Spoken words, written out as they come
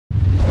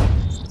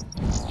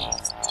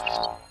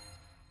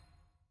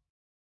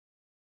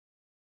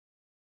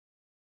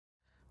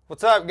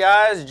What's up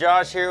guys,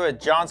 Josh here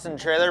with Johnson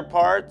Trailer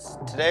Parts.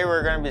 Today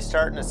we're going to be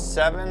starting a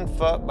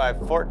 7-foot by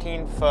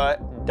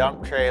 14-foot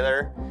dump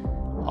trailer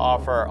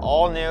off our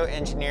all-new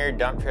engineered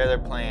dump trailer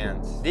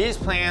plans. These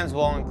plans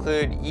will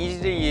include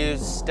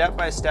easy-to-use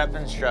step-by-step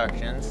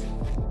instructions,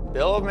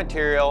 bill of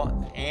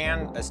material,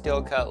 and a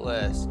steel cut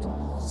list.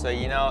 So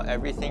you know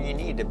everything you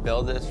need to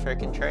build this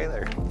freaking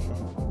trailer.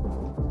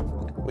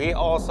 We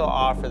also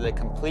offer the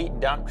complete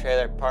dump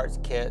trailer parts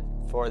kit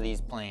for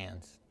these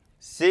plans.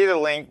 See the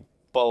link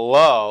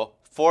below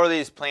for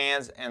these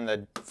plans and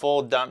the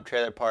full dump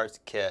trailer parts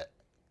kit.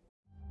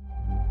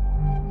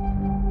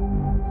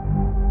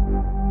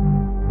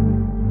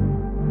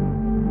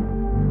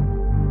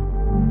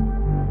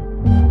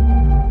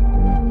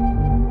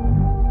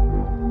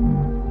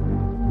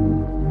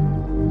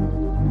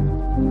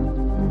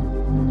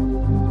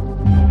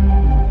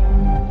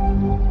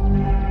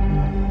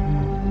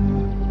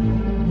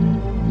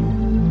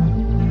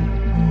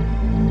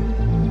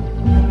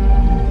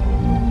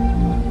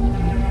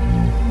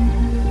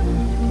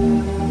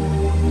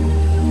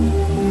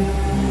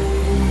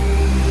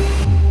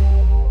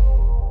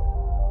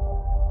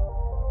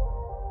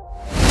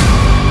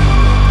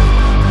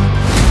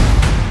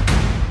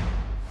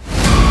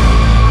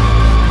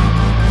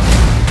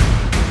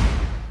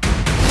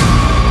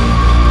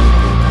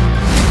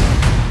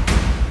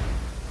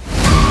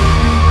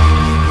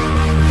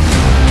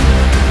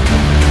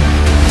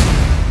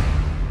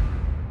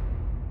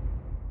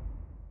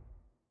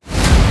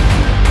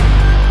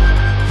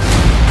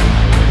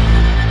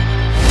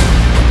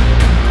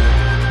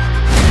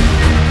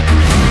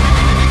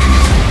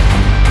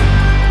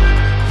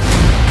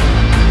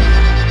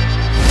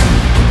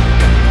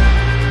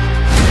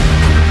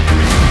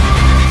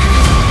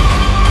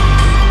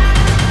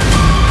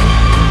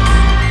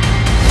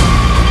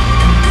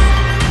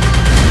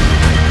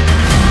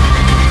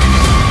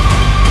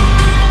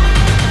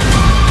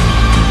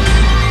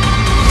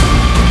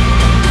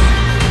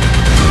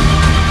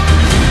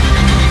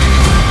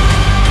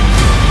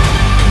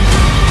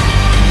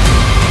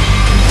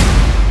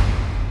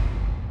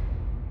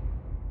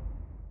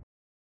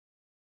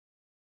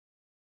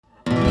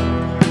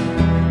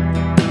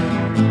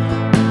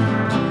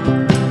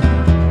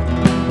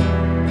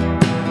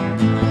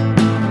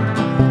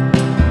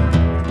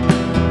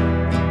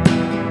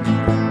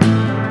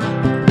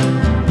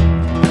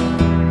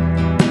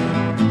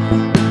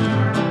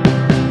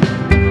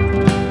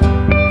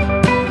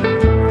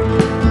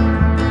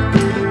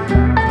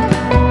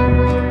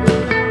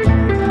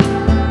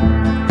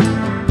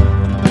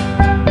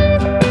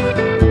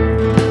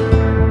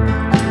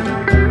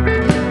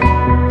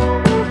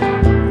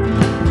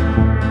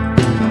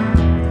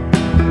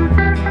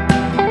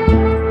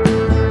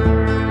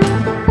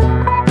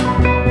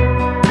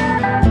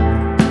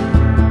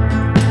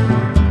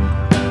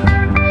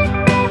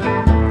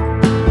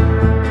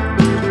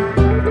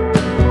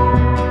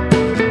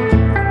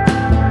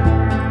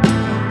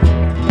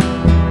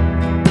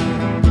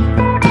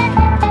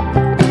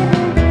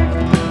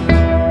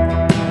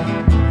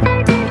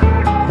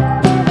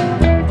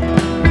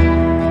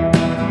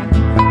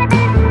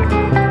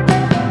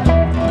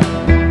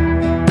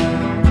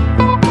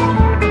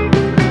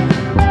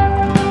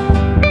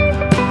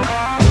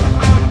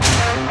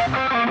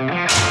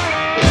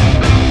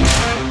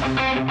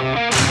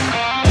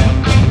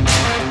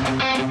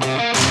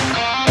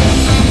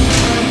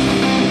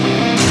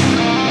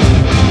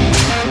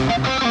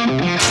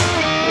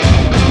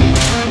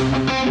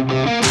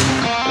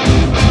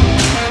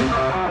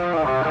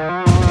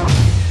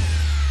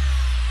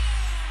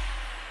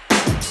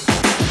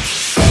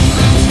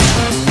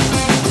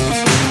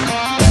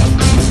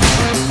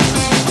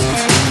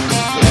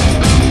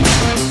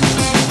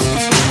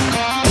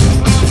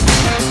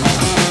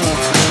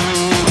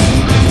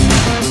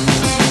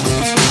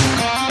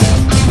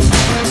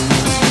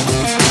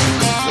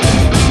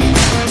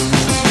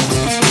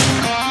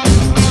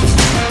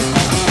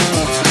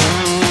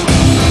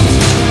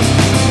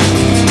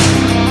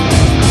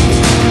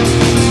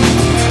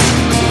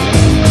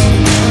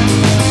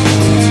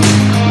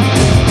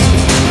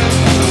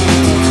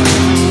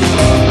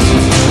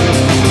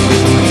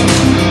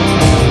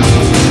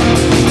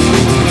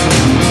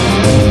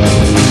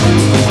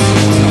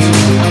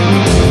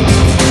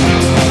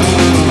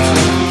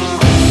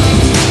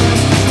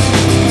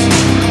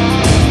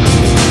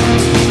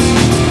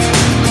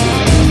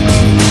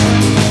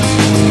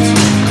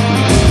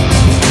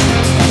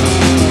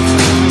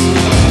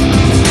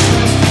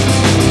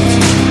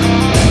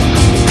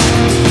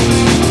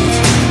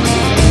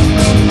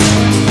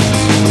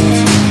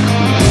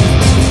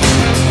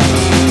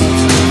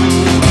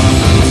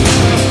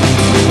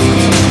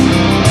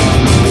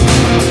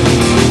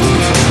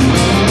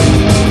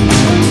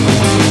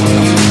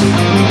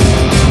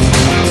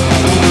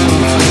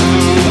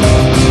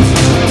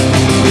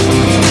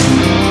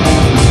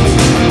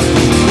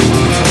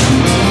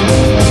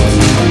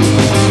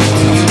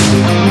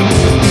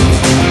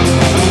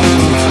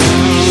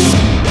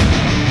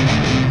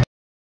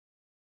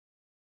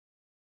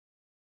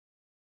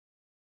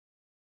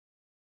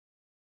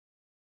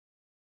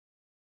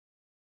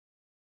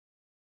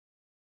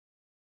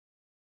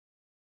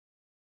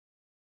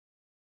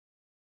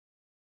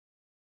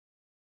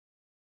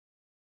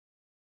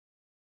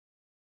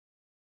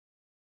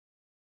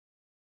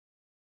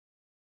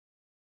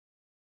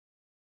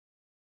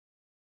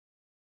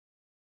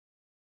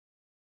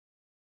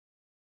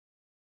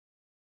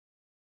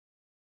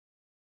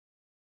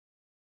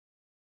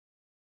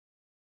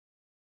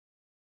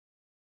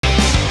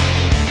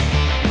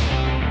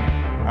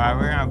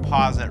 Alright, we're gonna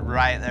pause it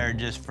right there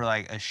just for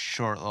like a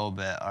short little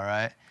bit,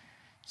 alright?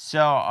 So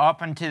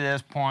up until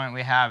this point,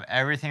 we have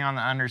everything on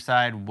the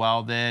underside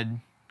welded,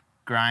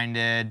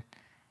 grinded,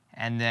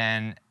 and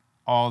then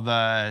all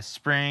the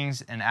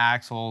springs and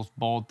axles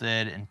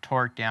bolted and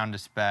torqued down to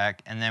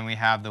spec, and then we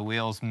have the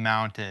wheels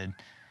mounted.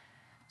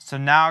 So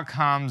now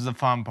comes the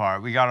fun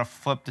part. We gotta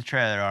flip the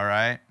trailer,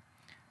 alright?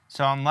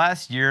 So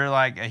unless you're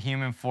like a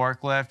human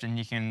forklift and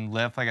you can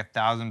lift like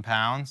 1,000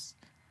 pounds,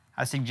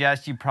 I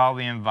suggest you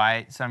probably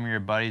invite some of your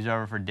buddies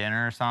over for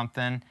dinner or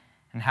something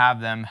and have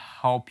them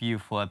help you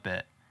flip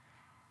it.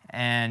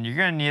 And you're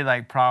gonna need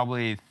like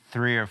probably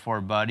 3 or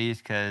 4 buddies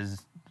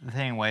because the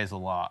thing weighs a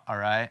lot, all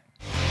right?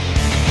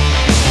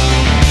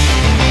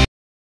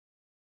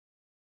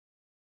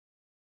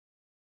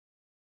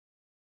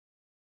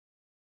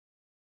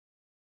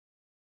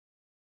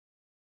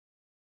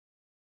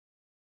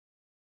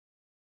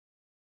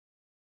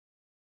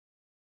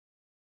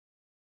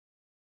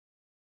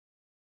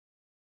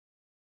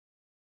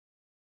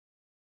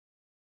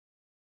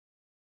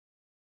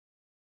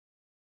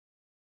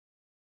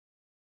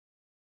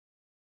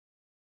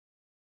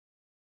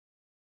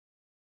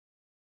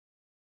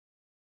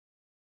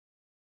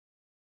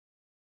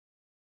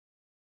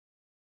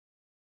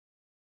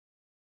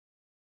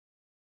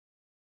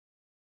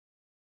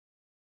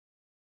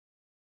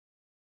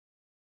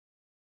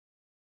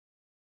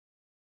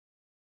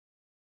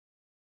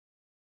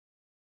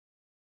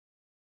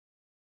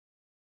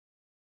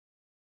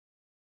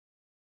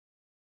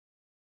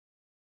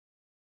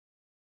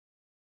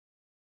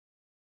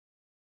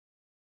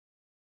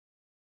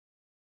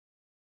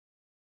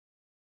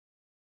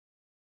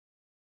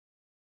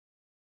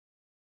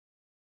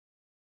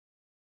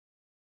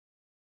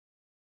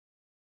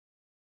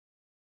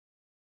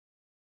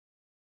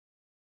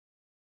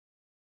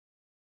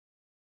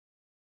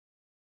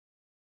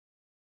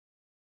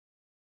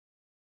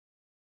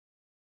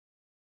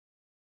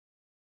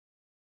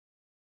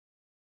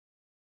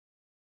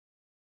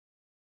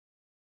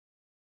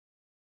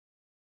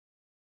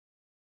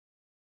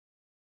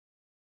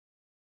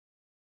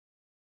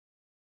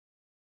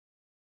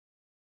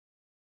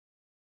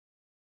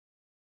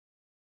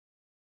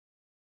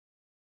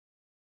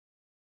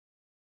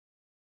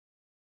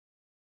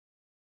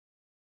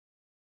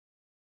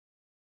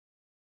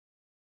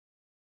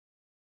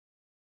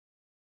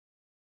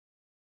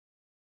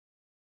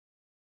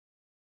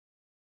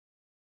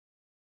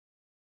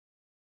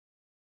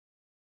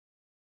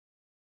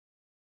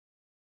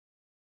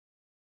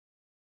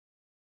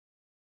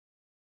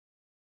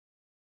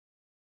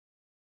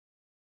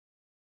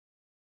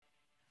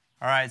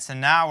 All right, so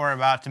now we're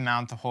about to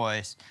mount the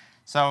hoist.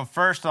 So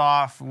first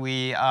off,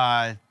 we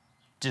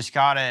just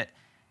got it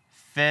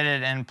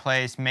fitted in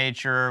place, made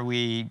sure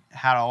we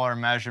had all our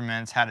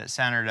measurements, had it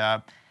centered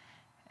up,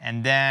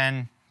 and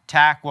then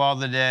tack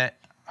welded it,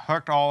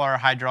 hooked all our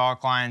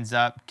hydraulic lines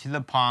up to the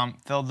pump,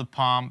 filled the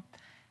pump,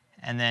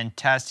 and then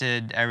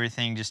tested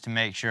everything just to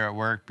make sure it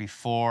worked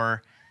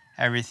before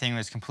everything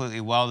was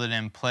completely welded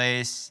in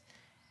place.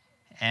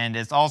 And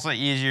it's also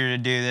easier to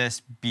do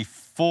this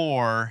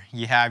before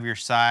you have your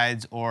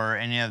sides or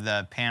any of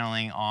the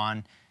paneling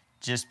on,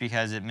 just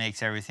because it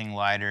makes everything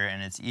lighter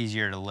and it's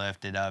easier to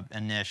lift it up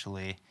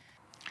initially.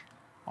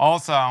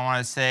 Also, I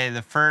want to say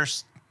the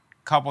first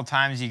couple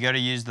times you go to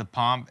use the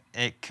pump,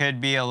 it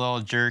could be a little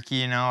jerky,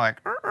 you know,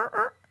 like,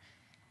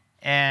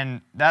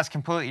 and that's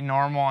completely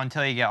normal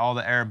until you get all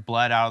the air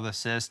bled out of the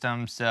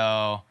system.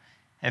 So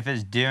if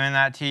it's doing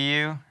that to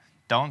you,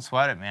 don't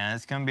sweat it, man.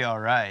 It's gonna be all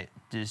right.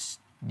 Just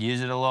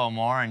use it a little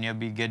more and you'll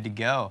be good to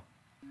go.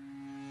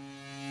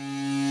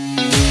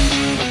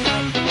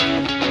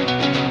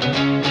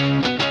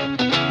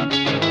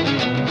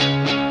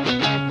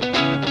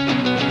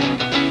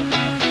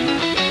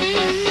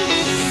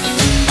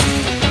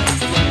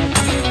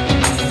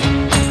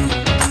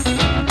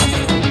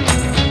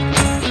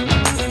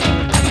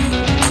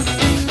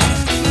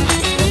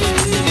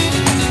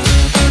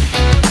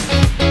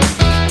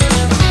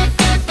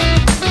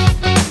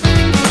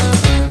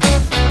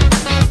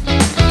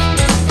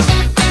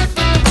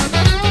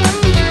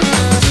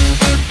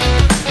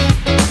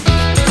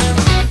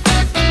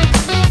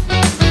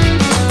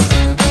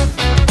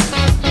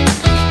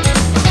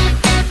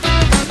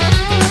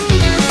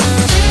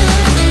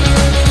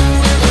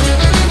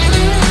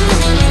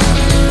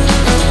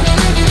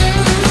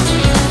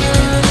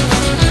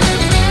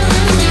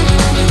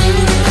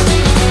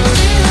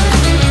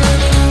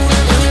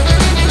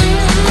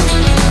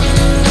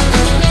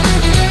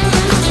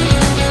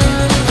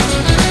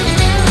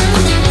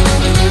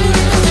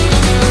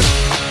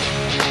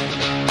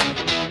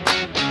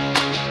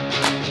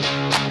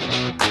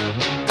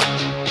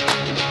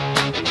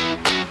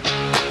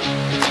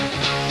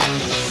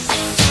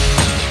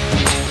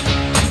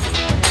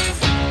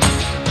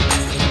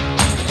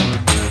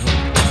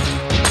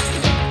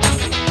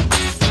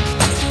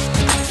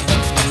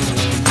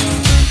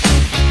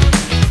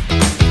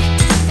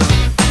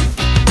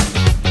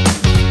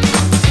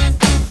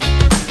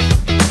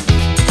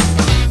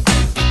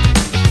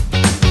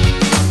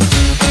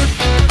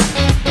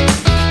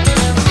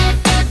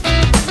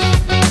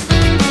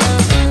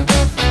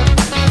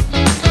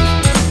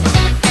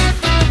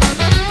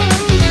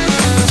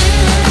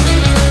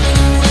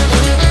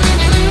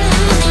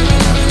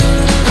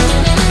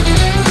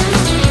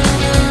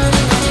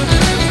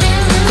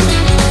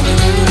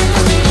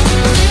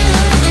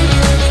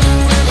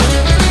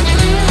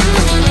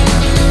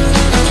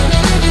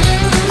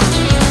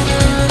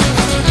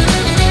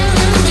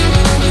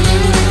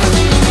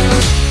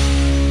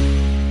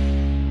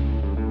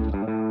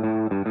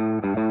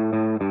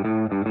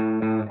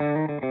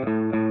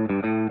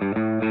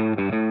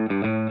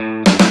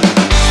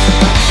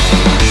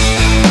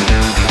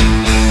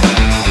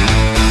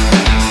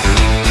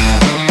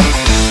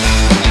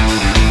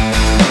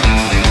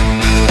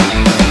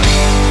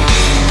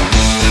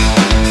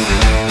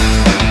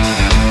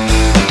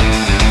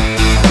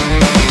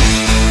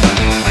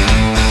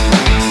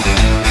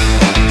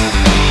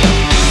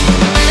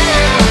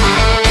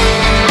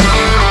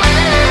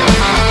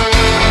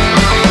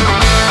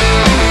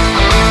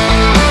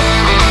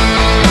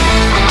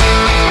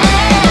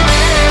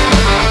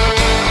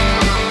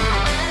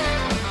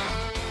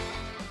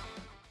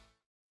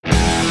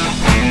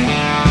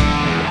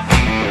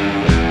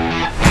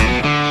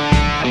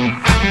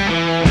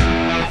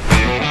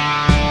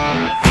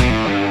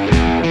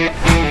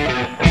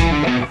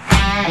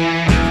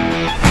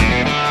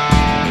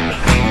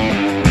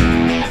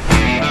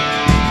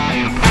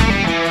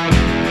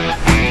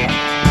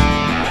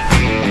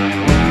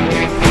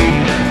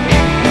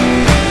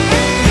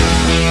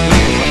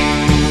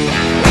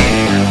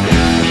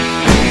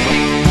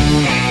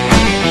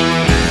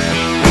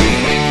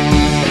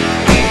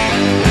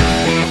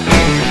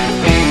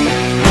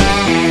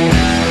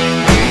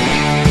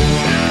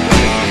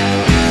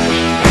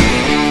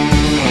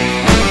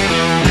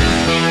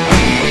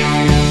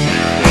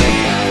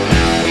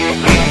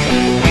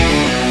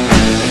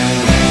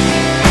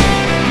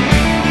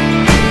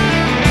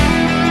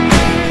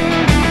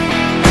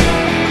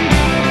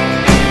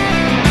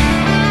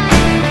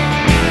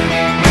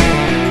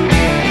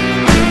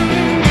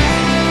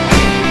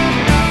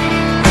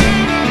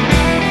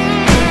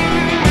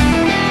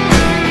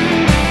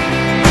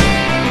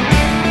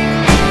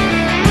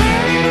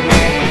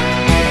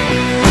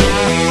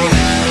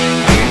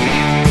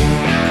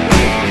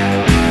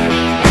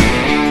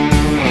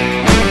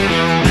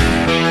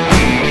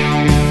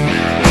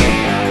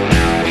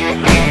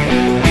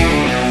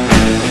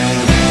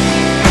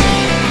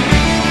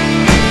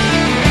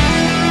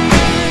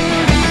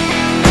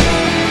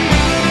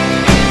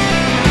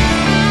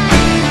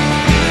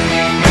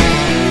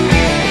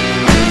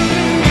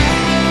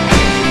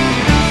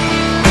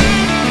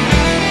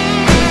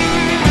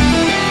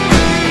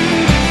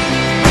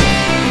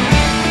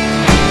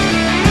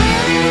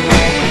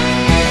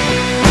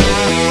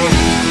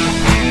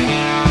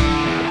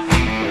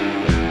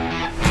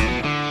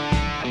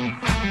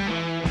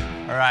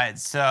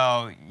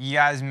 so you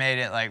guys made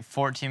it like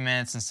 14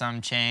 minutes and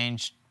some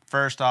change.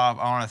 First off,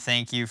 I want to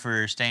thank you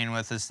for staying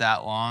with us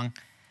that long.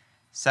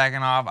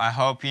 Second off, I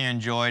hope you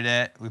enjoyed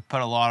it. We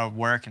put a lot of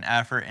work and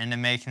effort into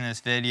making this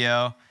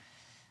video.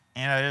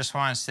 And I just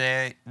want to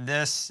say,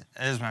 this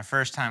is my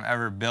first time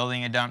ever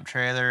building a dump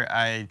trailer.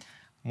 I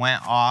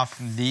went off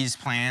these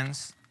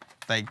plans,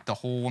 like the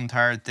whole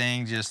entire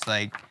thing, just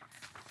like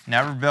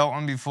never built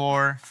one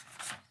before.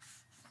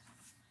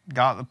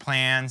 Got the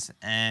plans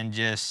and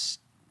just,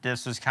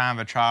 this was kind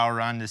of a trial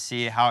run to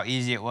see how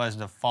easy it was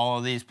to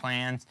follow these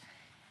plans.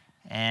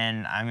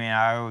 And I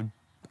mean,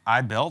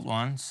 I built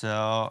one,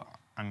 so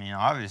I mean,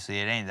 obviously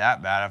it ain't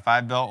that bad. If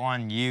I built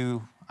one,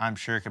 you, I'm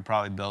sure, could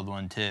probably build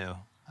one too.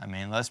 I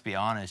mean, let's be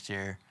honest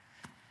here.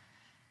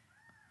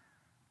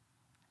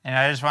 And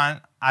I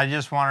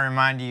just want to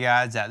remind you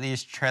guys that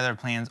these trailer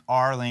plans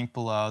are linked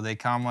below. They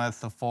come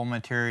with the full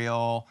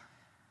material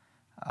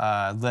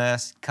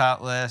list,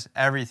 cut list,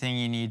 everything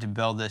you need to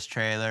build this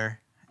trailer.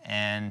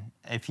 And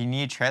if you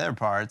need trailer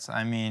parts,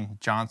 I mean,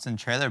 Johnson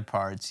Trailer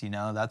Parts, you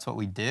know, that's what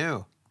we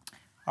do.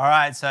 All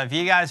right, so if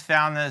you guys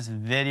found this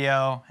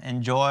video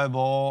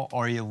enjoyable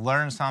or you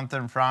learned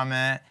something from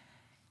it,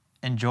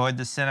 enjoyed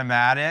the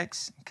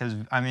cinematics, because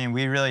I mean,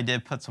 we really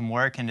did put some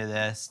work into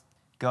this,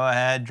 go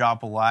ahead,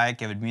 drop a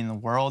like. It would mean the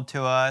world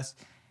to us.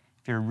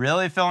 If you're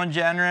really feeling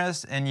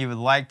generous and you would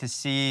like to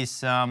see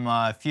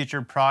some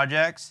future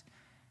projects,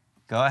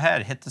 go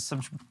ahead, hit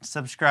the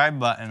subscribe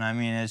button. I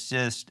mean,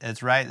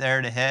 it's right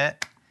there to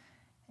hit,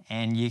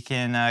 and you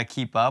can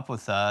keep up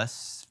with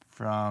us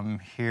from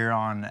here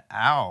on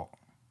out.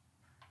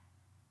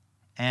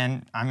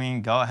 And I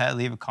mean, go ahead,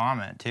 leave a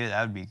comment too.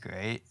 That would be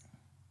great.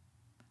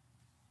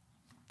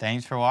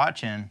 Thanks for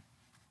watching.